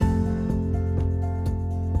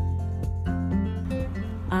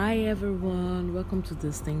everyone, welcome to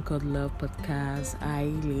this thing called Love Podcast. Hi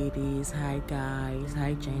ladies, hi guys,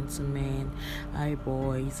 hi gentlemen, hi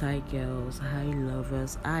boys, hi girls, hi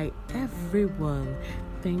lovers, hi everyone.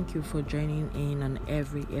 Thank you for joining in on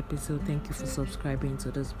every episode. Thank you for subscribing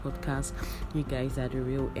to this podcast. You guys are the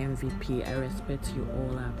real MVP. I respect you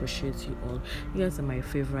all. I appreciate you all. You guys are my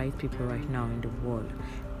favorite people right now in the world.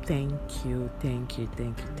 Thank you.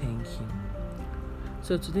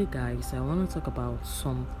 So today, guys, I want to talk about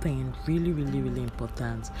something really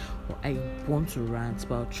important. I want to rant,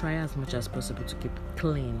 but I'll try as much as possible to keep it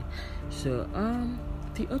clean. So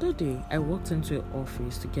the other day I walked into an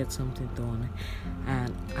office to get something done,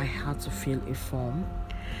 and I had to fill a form.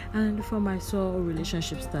 And in the form I saw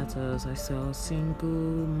relationship status, I saw single,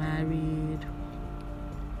 married,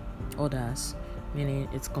 others, meaning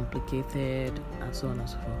it's complicated and so on and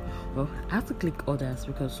so forth. Well, I have to click others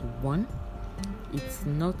because one, it's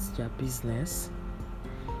not your business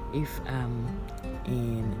if I'm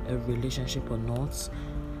in a relationship or not.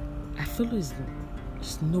 I feel it's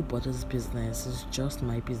nobody's business. It's just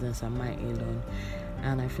my business and my alone.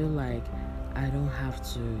 And I feel like I don't have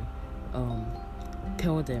to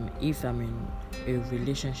tell them if I'm in a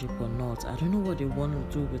relationship or not. I don't know what they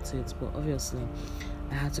want to do with it, but obviously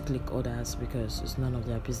I had to click others because it's none of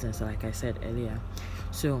their business, like I said earlier.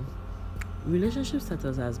 So relationship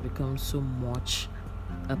status has become so much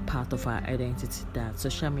a part of our identity that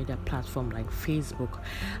social media platform like Facebook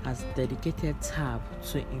has dedicated tab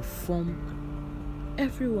to inform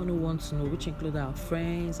everyone who wants to know, which include our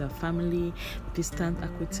friends, our family, distant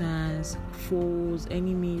acquaintances, foes,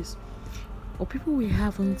 enemies, or people we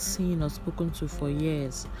haven't seen or spoken to for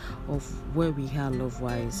years, of where we are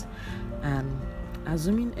love-wise, and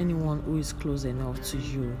assuming anyone who is close enough to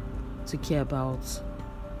you to care about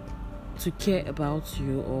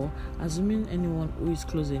you, or assuming anyone who is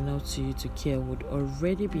close enough to you to care would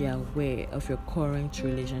already be aware of your current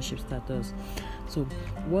relationship status. So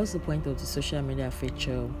what's the point of the social media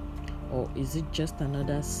feature? Or is it just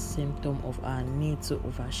another symptom of our need to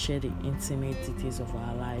overshare the intimate details of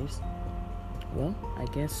our lives? Well, I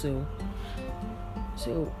guess so.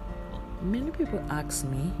 So many people ask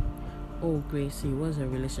me, "Oh Gracie, what's your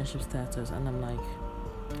relationship status?" And I'm like,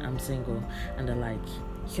 "I'm single." And they're like,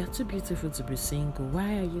 "You're too beautiful to be single.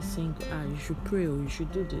 Why are you single? You should pray, or you should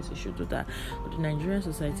do this, you should do that." But the Nigerian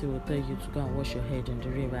society will tell you to go and wash your head in the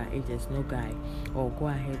river if there's no guy, or go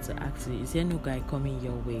ahead to ask you, "Is there no guy coming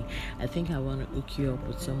your way? I think I want to hook you up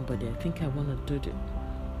with somebody. I think I want to do the..."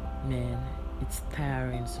 Man, it's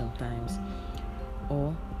tiring sometimes.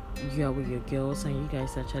 Or you are with your girls and you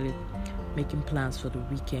guys actually making plans for the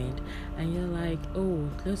weekend, and you're like, "Oh,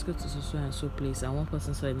 let's go to so and so place," and one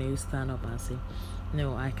person suddenly you stand up and say,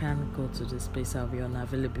 "No, I can't go to this place. I'll be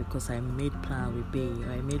unavailable because I made plan with Bay,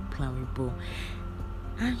 or I made plan with Bo."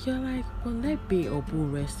 And you're like, "Well, let Bay or Bo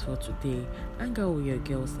rest for today and go with your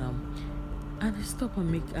girls now." And they stop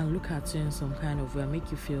and look at you in some kind of way, make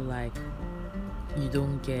you feel like you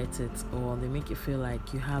don't get it, or they make you feel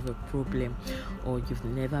like you have a problem, or you've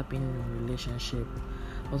never been in a relationship,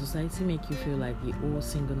 or society make you feel like the whole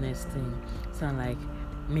singleness thing sound like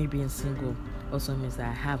me being single also means that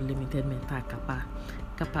I have limited mental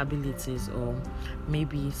capabilities, or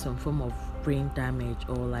maybe some form of brain damage,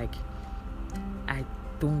 or like I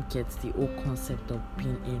don't get the whole concept of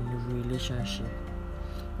being in a relationship.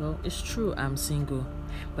 Well, it's true, I'm single,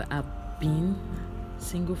 but I've been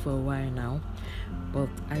single for a while now, but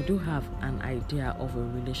I do have an idea of a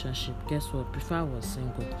relationship. Guess what? Before I was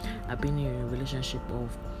single, I've been in a relationship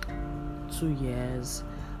of 2 years.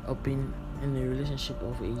 I've been in a relationship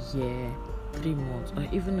of a year, 3 months, or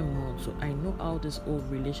even a month. So I know how this whole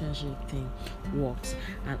relationship thing works,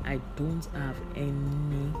 and I don't have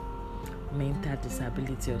any mental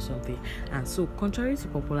disability or something. And so, contrary to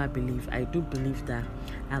popular belief, I do believe that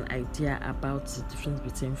an idea about the difference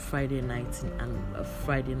between Friday night and a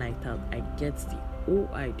Friday night out, I get the whole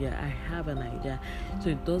idea. I have an idea. So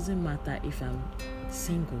it doesn't matter if I'm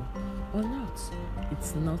single or not.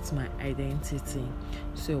 It's not my identity.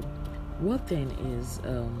 So what then is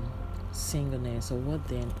singleness, or what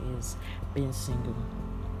then is being single?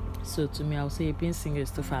 So to me, I'll say being single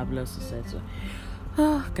is too fabulous to settle.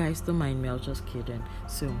 Guys, don't mind me, I was just kidding.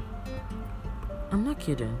 So, I'm not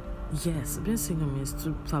kidding. Yes, being single means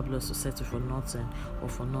too fabulous to settle for nothing or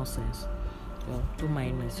for nonsense. Well, don't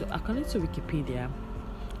mind me. So, according to Wikipedia,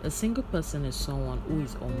 a single person is someone who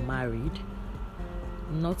is unmarried,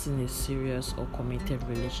 not in a serious or committed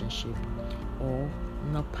relationship, or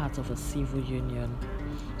not part of a civil union.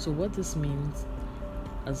 So, what this means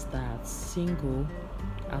is that single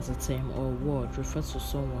as a term or word refers to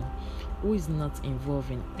someone who is not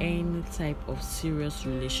involved in any type of serious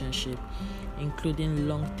relationship, including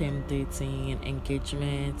long-term dating,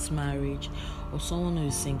 engagement, marriage, or someone who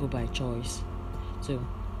is single by choice. So,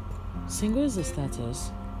 single is a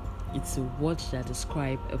status. It's a word that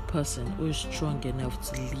describes a person who is strong enough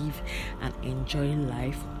to live and enjoy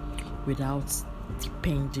life without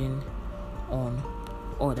depending on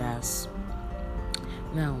others.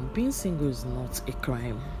 Now, being single is not a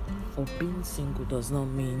crime, or being single does not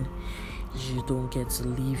mean you don't get to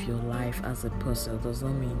live your life as a person. It does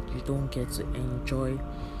not mean you don't get to enjoy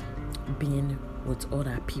being with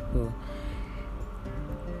other people.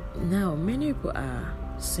 Now, many people are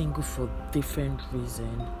single for different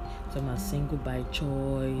reasons. Some are single by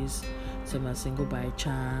choice, some are single by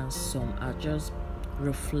chance, some are just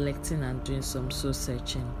reflecting and doing some soul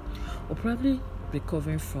searching, or probably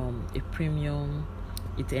recovering from a premium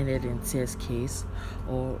it ended in tears case,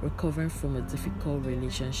 or recovering from a difficult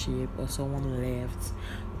relationship, or someone left,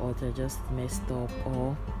 or they're just messed up,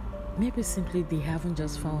 or maybe simply they haven't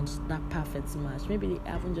just found that perfect match. Maybe they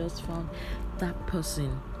haven't just found that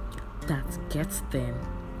person that gets them.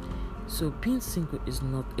 So being single is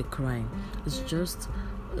not a crime. It's just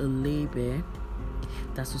a label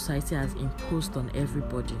that society has imposed on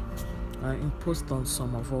everybody, imposed on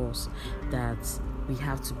some of us, that we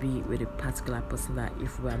have to be with a particular person, that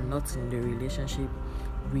if we are not in the relationship,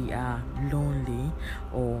 we are lonely,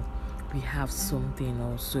 or we have something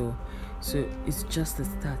also. So it's just a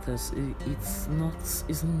status. It's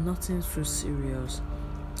nothing so serious.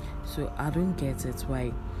 So I don't get it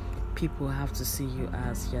why people have to see you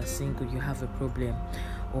as you're single, you have a problem,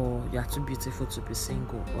 or you're too beautiful to be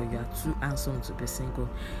single, or you're too handsome to be single.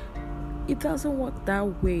 It doesn't work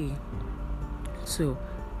that way. So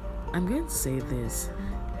I'm going to say this,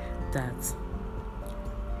 that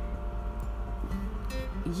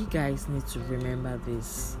you guys need to remember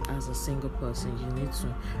this. As a single person, you need to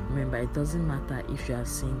remember it doesn't matter if you are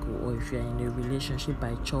single or if you are in a relationship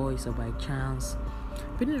by choice or by chance.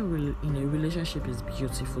 Being in a relationship is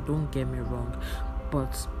beautiful, don't get me wrong,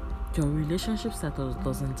 but your relationship status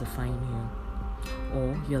doesn't define you,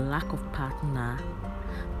 or your lack of partner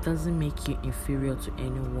doesn't make you inferior to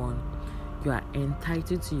anyone. You are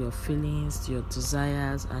entitled to your feelings, to your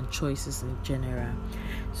desires and choices in general.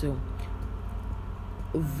 So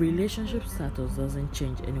relationship status doesn't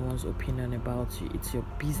change anyone's opinion about you. It's your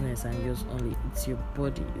business and yours only. It's your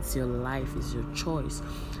body, it's your life, it's your choice,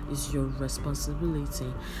 it's your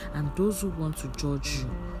responsibility. And those who want to judge you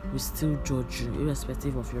will still judge you,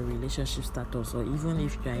 irrespective of your relationship status, or even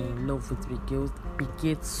if you are in love with Bill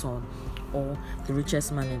Gates' son or the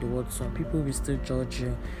richest man in the world son. People will still judge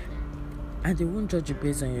you, and they won't judge you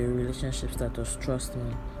based on your relationship status. Trust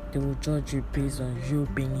me, they will judge you based on you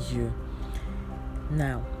being you.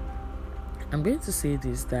 Now, I'm going to say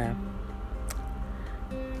this, that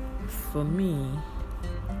for me,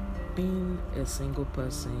 being a single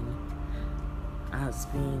person has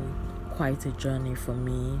been quite a journey for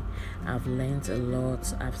me. I've learned a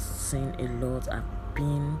lot, I've seen a lot, I've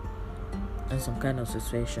been in some kind of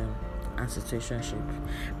situation and situationship,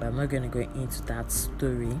 but I'm not going to go into that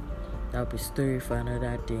story. That'll be story for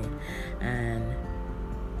another day. And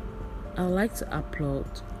I would like to applaud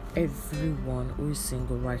everyone who is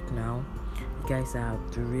single right now. You guys are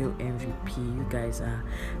the real MVP. You guys are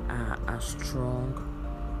strong.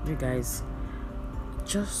 You guys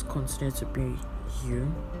just continue to be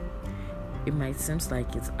you. It might seem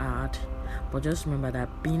like it's hard, but just remember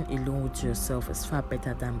that being alone with yourself is far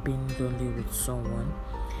better than being lonely with someone.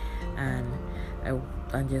 And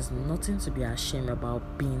there's nothing to be ashamed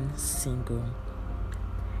about being single.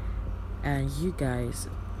 And you guys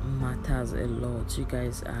matters a lot. You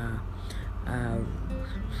guys are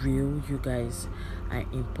real. You guys are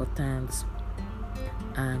important,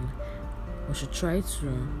 and we should try to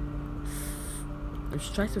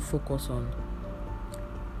focus on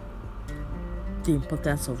the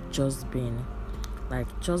importance of just being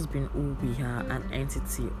who we are, an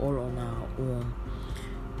entity all on our own.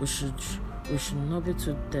 We should not be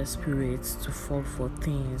too desperate to fall for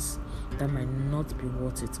things that might not be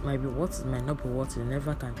worth it. Might be worth it, might not be worth it. You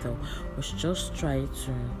never can tell. We should just try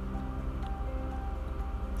to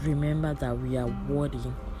remember that we are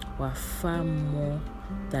worthy. We are far more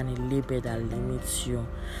than a label that limits you,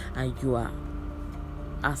 and you are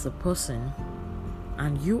as a person.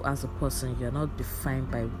 And you as a person, you are not defined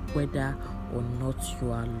by whether or not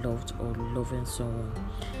you are loved or loving someone.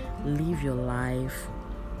 Live your life.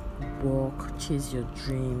 Work, chase your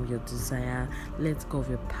dream, your desire. Let go of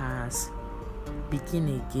your past.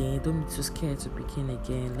 begin again. Don't be too scared to begin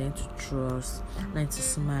again. Learn to trust, learn to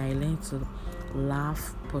smile, learn to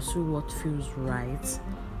laugh, pursue what feels right,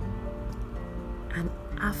 and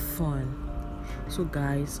have fun. So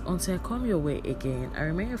guys, until I come your way again, I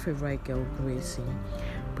remain your favorite girl, Gracie.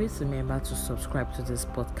 Please remember to subscribe to this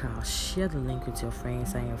podcast, share the link with your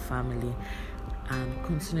friends and your family, and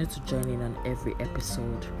continue to join in on every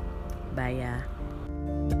episode. Bye.